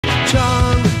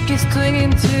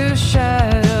clinging to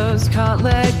shadows, can't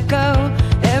let go.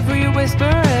 Every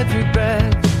whisper, every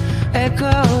breath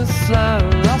echoes slow,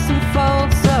 lost in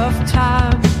folds of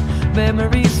time.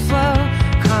 Memories flow,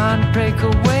 can't break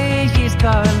away. He's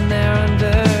gone there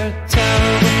undertow,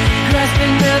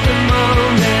 grasping at the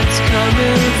moments, can't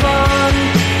move on.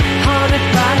 Haunted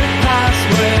by the past,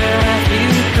 where have you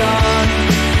gone?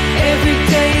 Every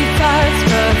day fights,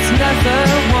 but never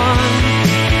won.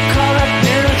 Caught up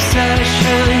in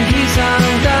obsession, he's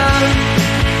undone.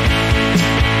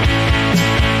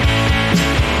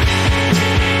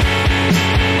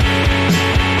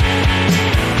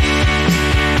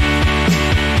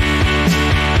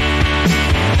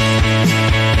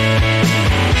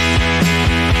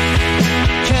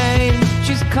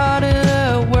 She's caught in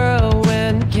a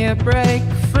whirlwind, can't break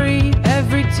free.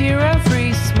 Every tear,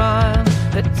 every smile,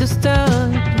 a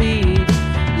distant bleed,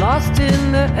 lost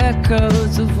in the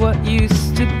echoes of what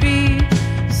used to be,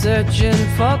 searching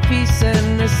for peace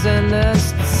in this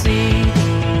endless sea.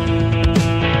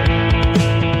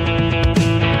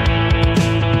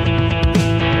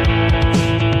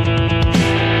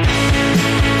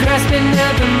 Grasping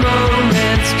at the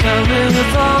moments, can't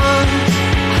move on.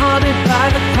 Haunted by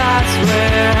the past,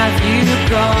 where have you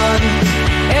gone?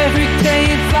 Every day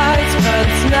it fights, but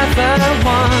it's never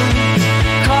won.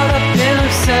 Caught up in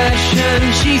obsession,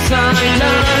 she's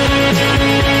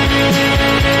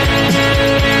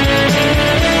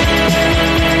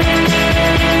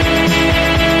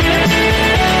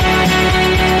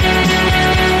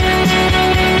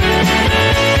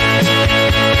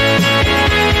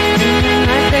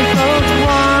I think both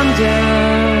wander,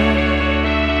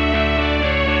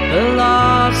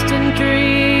 lost in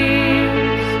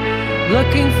dreams,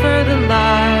 looking for the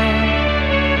light,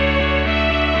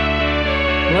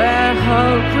 where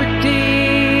hope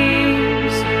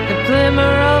redeems the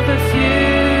glimmer of a future,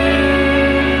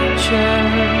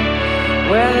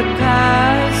 where the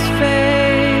past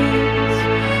fades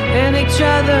in each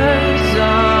other's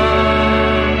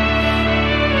arms,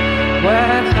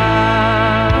 where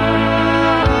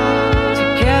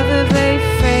together they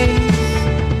face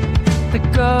the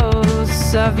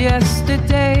ghosts of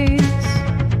yesterdays.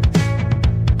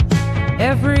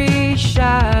 Every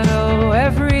shadow,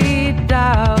 every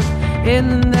doubt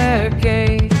in their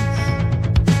gaze,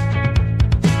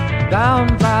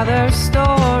 bound by their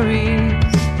stories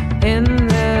in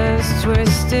this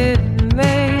twisted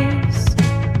maze,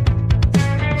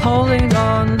 holding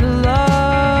on to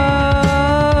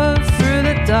love through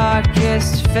the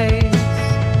darkest phase.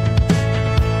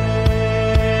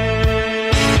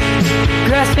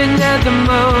 Grasping at the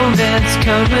moments,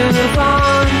 can't move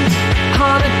on.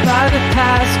 Haunted by the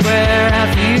past, where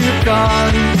have you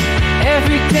gone?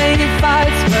 Every day it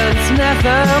fights, but it's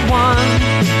never won.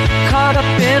 Caught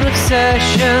up in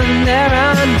obsession, they're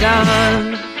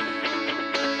undone.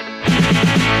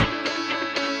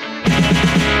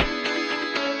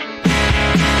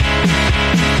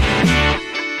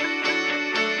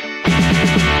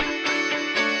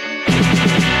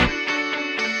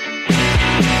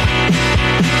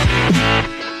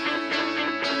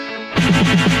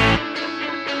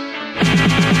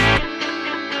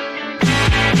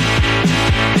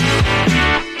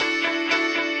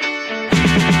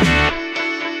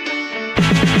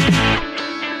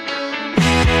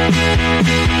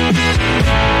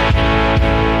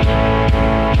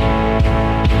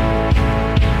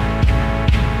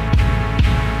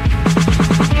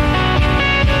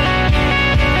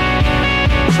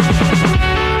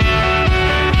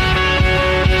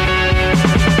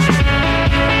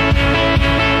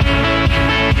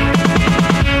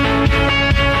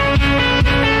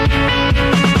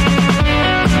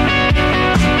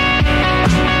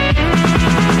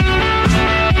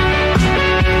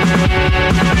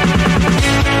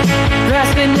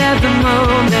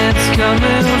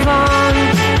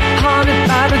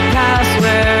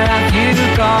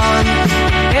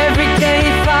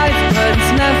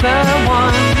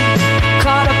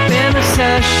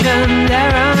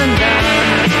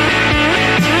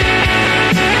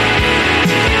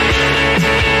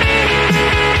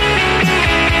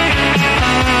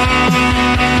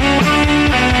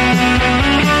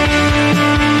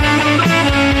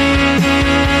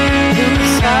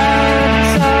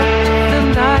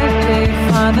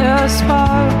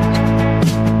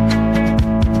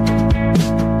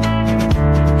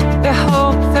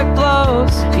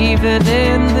 Even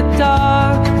in the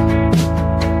dark,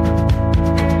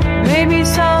 maybe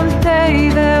someday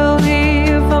they'll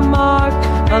leave a mark,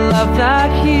 a love that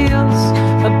heals,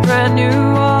 a brand new